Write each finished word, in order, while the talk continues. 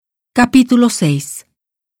Capítulo 6.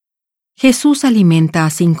 Jesús alimenta a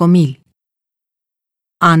 5,000.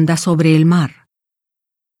 Anda sobre el mar.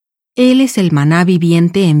 Él es el maná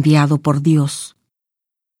viviente enviado por Dios.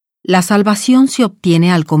 La salvación se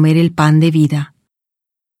obtiene al comer el pan de vida.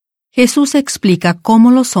 Jesús explica cómo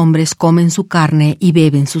los hombres comen su carne y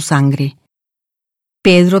beben su sangre.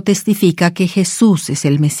 Pedro testifica que Jesús es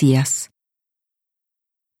el Mesías.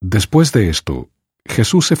 Después de esto,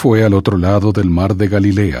 Jesús se fue al otro lado del mar de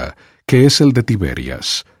Galilea, que es el de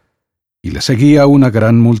Tiberias, y le seguía una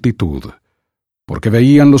gran multitud, porque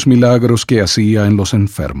veían los milagros que hacía en los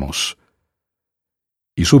enfermos.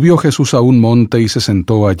 Y subió Jesús a un monte y se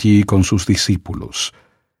sentó allí con sus discípulos.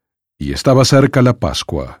 Y estaba cerca la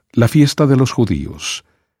Pascua, la fiesta de los judíos.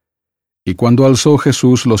 Y cuando alzó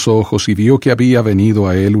Jesús los ojos y vio que había venido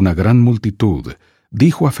a él una gran multitud,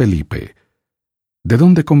 dijo a Felipe: ¿De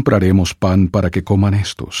dónde compraremos pan para que coman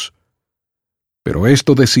estos? Pero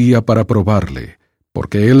esto decía para probarle,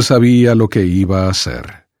 porque él sabía lo que iba a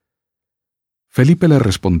hacer. Felipe le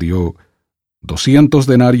respondió: 200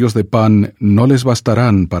 denarios de pan no les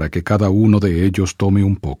bastarán para que cada uno de ellos tome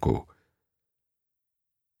un poco.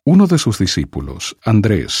 Uno de sus discípulos,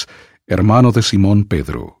 Andrés, hermano de Simón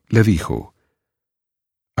Pedro, le dijo: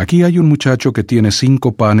 Aquí hay un muchacho que tiene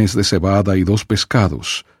 5 panes de cebada y 2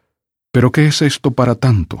 pescados. ¿Pero qué es esto para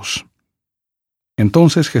tantos?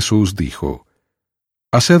 Entonces Jesús dijo: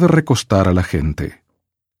 Haced recostar a la gente.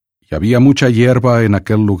 Y había mucha hierba en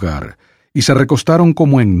aquel lugar, y se recostaron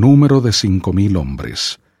como en número de 5,000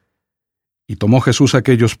 hombres. Y tomó Jesús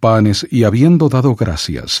aquellos panes, y habiendo dado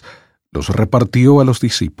gracias, los repartió a los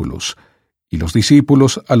discípulos, y los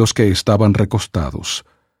discípulos a los que estaban recostados.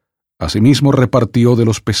 Asimismo repartió de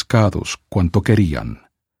los pescados cuanto querían.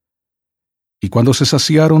 Y cuando se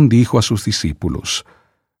saciaron, dijo a sus discípulos: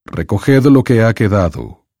 Recoged lo que ha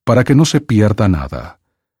quedado, para que no se pierda nada.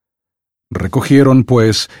 Recogieron,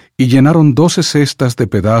 pues, y llenaron 12 cestas de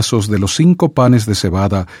pedazos de los 5 panes de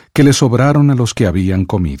cebada que le sobraron a los que habían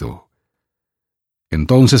comido.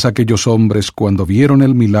 Entonces aquellos hombres, cuando vieron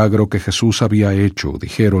el milagro que Jesús había hecho,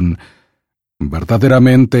 dijeron: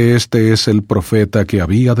 Verdaderamente este es el profeta que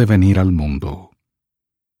había de venir al mundo.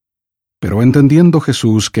 Pero entendiendo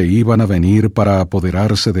Jesús que iban a venir para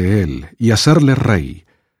apoderarse de él y hacerle rey,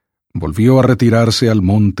 volvió a retirarse al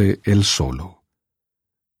monte él solo.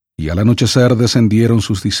 Y al anochecer descendieron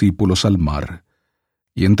sus discípulos al mar,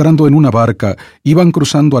 y entrando en una barca, iban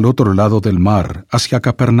cruzando al otro lado del mar, hacia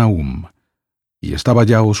Capernaum. Y estaba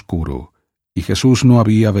ya oscuro, y Jesús no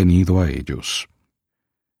había venido a ellos.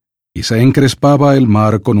 Y se encrespaba el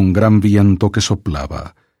mar con un gran viento que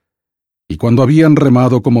soplaba. Y cuando habían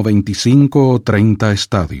remado como 25 o 30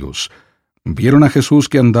 estadios, vieron a Jesús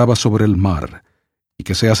que andaba sobre el mar, y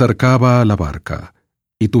que se acercaba a la barca,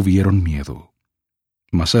 y tuvieron miedo.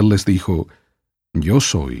 Mas él les dijo: Yo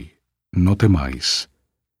soy, no temáis.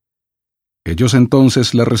 Ellos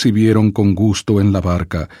entonces le recibieron con gusto en la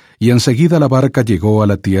barca, y enseguida la barca llegó a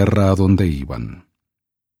la tierra a donde iban.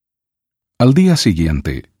 Al día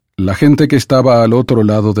siguiente, la gente que estaba al otro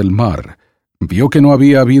lado del mar vio que no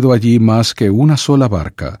había habido allí más que una sola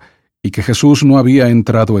barca, y que Jesús no había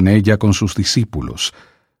entrado en ella con sus discípulos,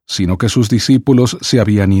 sino que sus discípulos se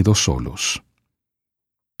habían ido solos.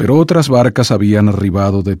 Pero otras barcas habían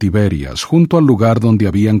arribado de Tiberias, junto al lugar donde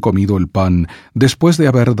habían comido el pan, después de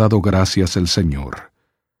haber dado gracias el Señor.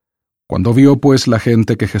 Cuando vio pues la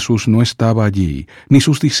gente que Jesús no estaba allí, ni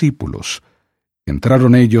sus discípulos,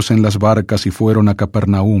 entraron ellos en las barcas y fueron a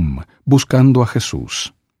Capernaum, buscando a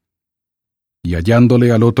Jesús. Y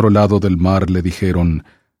hallándole al otro lado del mar le dijeron: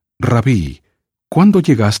 Rabí, ¿cuándo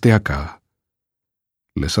llegaste acá?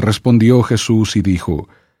 Les respondió Jesús y dijo: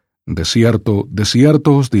 De cierto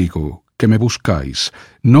os digo, que me buscáis,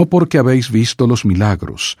 no porque habéis visto los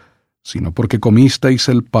milagros, sino porque comisteis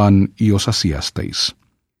el pan y os saciasteis.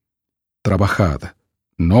 Trabajad,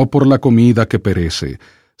 no por la comida que perece,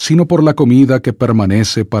 sino por la comida que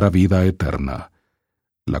permanece para vida eterna,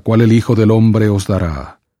 la cual el Hijo del Hombre os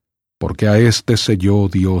dará, porque a éste selló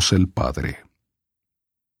Dios el Padre.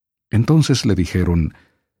 Entonces le dijeron: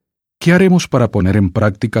 ¿Qué haremos para poner en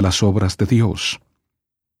práctica las obras de Dios?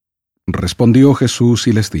 Respondió Jesús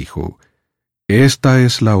y les dijo: Esta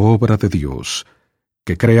es la obra de Dios,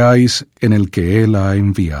 que creáis en el que Él ha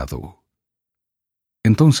enviado.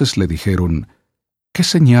 Entonces le dijeron: ¿Qué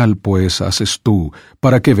señal, pues, haces tú,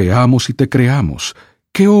 para que veamos y te creamos?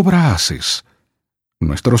 ¿Qué obra haces?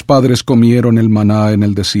 Nuestros padres comieron el maná en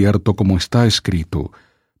el desierto, como está escrito: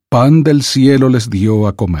 Pan del cielo les dio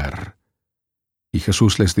a comer. Y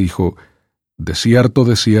Jesús les dijo: De cierto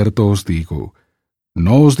os digo,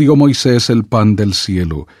 No os dio Moisés el pan del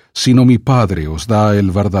cielo, sino mi Padre os da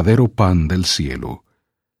el verdadero pan del cielo.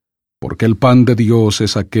 Porque el pan de Dios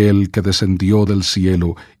es aquel que descendió del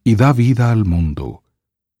cielo y da vida al mundo.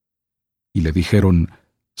 Y le dijeron,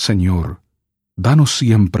 Señor, danos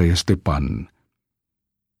siempre este pan.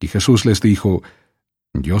 Y Jesús les dijo,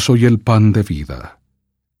 Yo soy el pan de vida.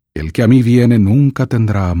 El que a mí viene nunca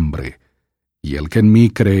tendrá hambre, y el que en mí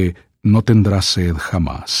cree no tendrá sed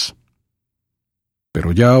jamás.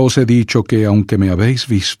 Pero ya os he dicho que aunque me habéis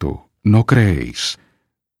visto, no creéis.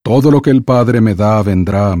 Todo lo que el Padre me da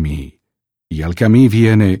vendrá a mí, y al que a mí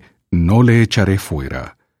viene no le echaré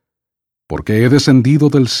fuera. Porque he descendido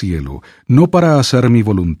del cielo, no para hacer mi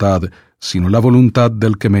voluntad, sino la voluntad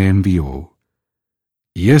del que me envió.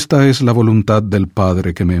 Y esta es la voluntad del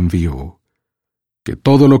Padre que me envió, que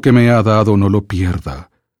todo lo que me ha dado no lo pierda,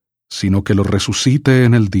 sino que lo resucite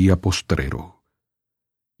en el día postrero.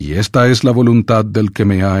 Y esta es la voluntad del que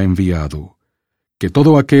me ha enviado, que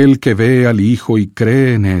todo aquel que ve al Hijo y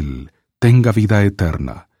cree en él tenga vida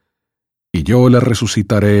eterna, y yo le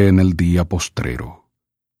resucitaré en el día postrero.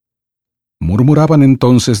 Murmuraban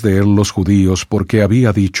entonces de él los judíos porque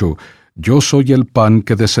había dicho, Yo soy el pan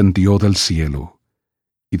que descendió del cielo.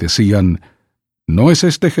 Y decían, ¿no es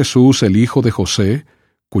este Jesús el hijo de José,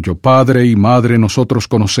 cuyo padre y madre nosotros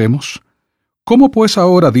conocemos? ¿Cómo pues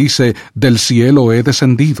ahora dice, del cielo he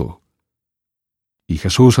descendido? Y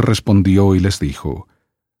Jesús respondió y les dijo,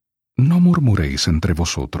 No murmuréis entre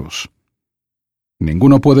vosotros.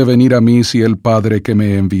 Ninguno puede venir a mí si el Padre que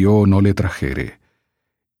me envió no le trajere,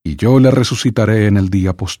 y yo le resucitaré en el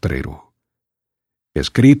día postrero.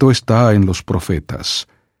 Escrito está en los profetas,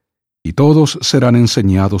 y todos serán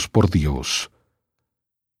enseñados por Dios.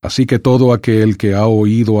 Así que todo aquel que ha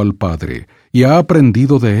oído al Padre y ha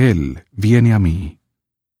aprendido de él, viene a mí.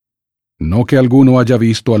 No que alguno haya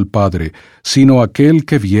visto al Padre, sino aquel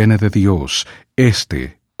que viene de Dios,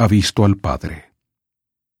 éste ha visto al Padre.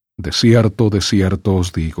 De cierto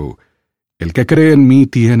os digo, el que cree en mí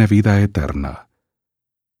tiene vida eterna.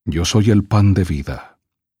 Yo soy el pan de vida.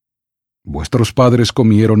 Vuestros padres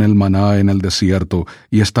comieron el maná en el desierto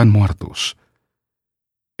y están muertos.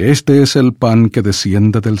 Este es el pan que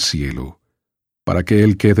desciende del cielo, para que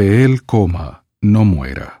el que de él coma no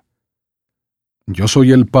muera. Yo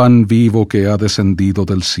soy el pan vivo que ha descendido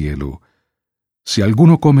del cielo. Si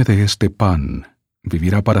alguno come de este pan,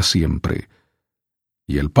 vivirá para siempre.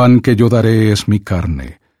 Y el pan que yo daré es mi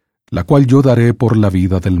carne, la cual yo daré por la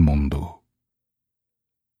vida del mundo.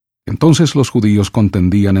 Entonces los judíos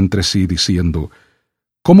contendían entre sí, diciendo,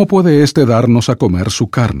 ¿Cómo puede éste darnos a comer su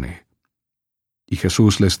carne? Y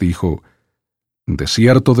Jesús les dijo, De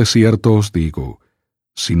cierto os digo,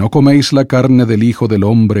 si no coméis la carne del Hijo del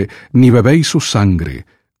Hombre, ni bebéis su sangre,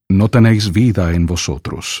 no tenéis vida en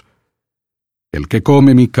vosotros. El que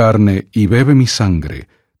come mi carne y bebe mi sangre,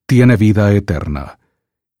 tiene vida eterna,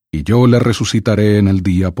 y yo le resucitaré en el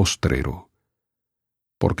día postrero.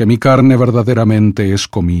 Porque mi carne verdaderamente es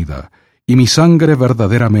comida, y mi sangre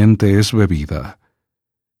verdaderamente es bebida.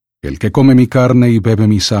 El que come mi carne y bebe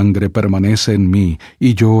mi sangre permanece en mí,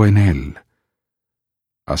 y yo en él.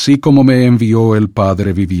 Así como me envió el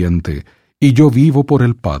Padre viviente, y yo vivo por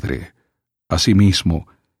el Padre, asimismo,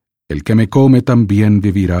 el que me come también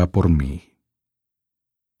vivirá por mí.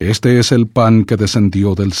 Este es el pan que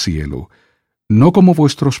descendió del cielo, no como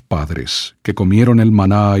vuestros padres, que comieron el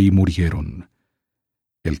maná y murieron.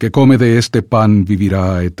 El que come de este pan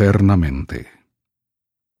vivirá eternamente.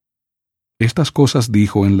 Estas cosas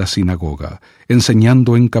dijo en la sinagoga,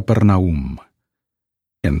 enseñando en Capernaum.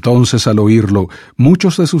 Entonces al oírlo,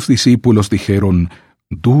 muchos de sus discípulos dijeron,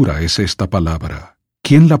 Dura es esta palabra,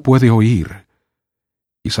 ¿quién la puede oír?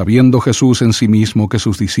 Y sabiendo Jesús en sí mismo que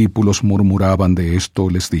sus discípulos murmuraban de esto,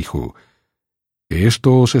 les dijo,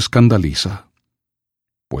 ¿Esto os escandaliza?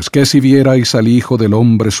 Pues qué si vierais al Hijo del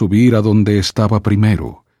Hombre subir a donde estaba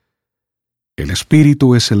primero. El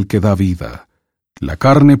Espíritu es el que da vida, la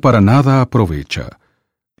carne para nada aprovecha.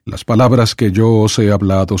 Las palabras que yo os he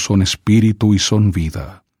hablado son espíritu y son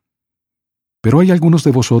vida. Pero hay algunos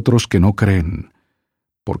de vosotros que no creen,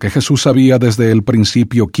 porque Jesús sabía desde el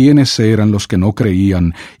principio quiénes eran los que no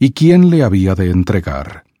creían y quién le había de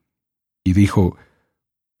entregar. Y dijo,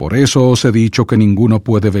 Por eso os he dicho que ninguno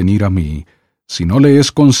puede venir a mí, si no le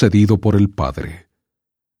es concedido por el Padre.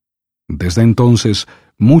 Desde entonces,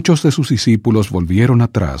 muchos de sus discípulos volvieron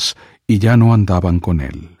atrás y ya no andaban con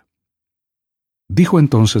él. Dijo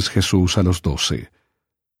entonces Jesús a los 12,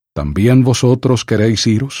 ¿También vosotros queréis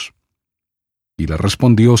iros? Y le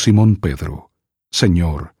respondió Simón Pedro,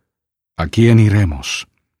 Señor, ¿a quién iremos?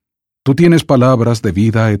 Tú tienes palabras de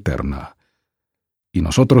vida eterna. y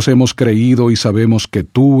nosotros hemos creído y sabemos que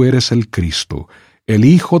tú eres el Cristo, el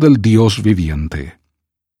Hijo del Dios viviente.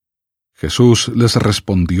 Jesús les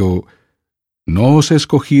respondió: ¿No os he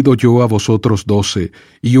escogido yo a vosotros 12,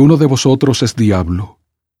 y uno de vosotros es diablo?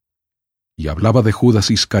 Y hablaba de Judas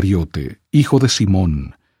Iscariote, hijo de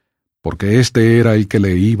Simón, porque éste era el que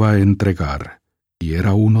le iba a entregar, y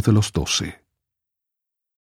era uno de los 12.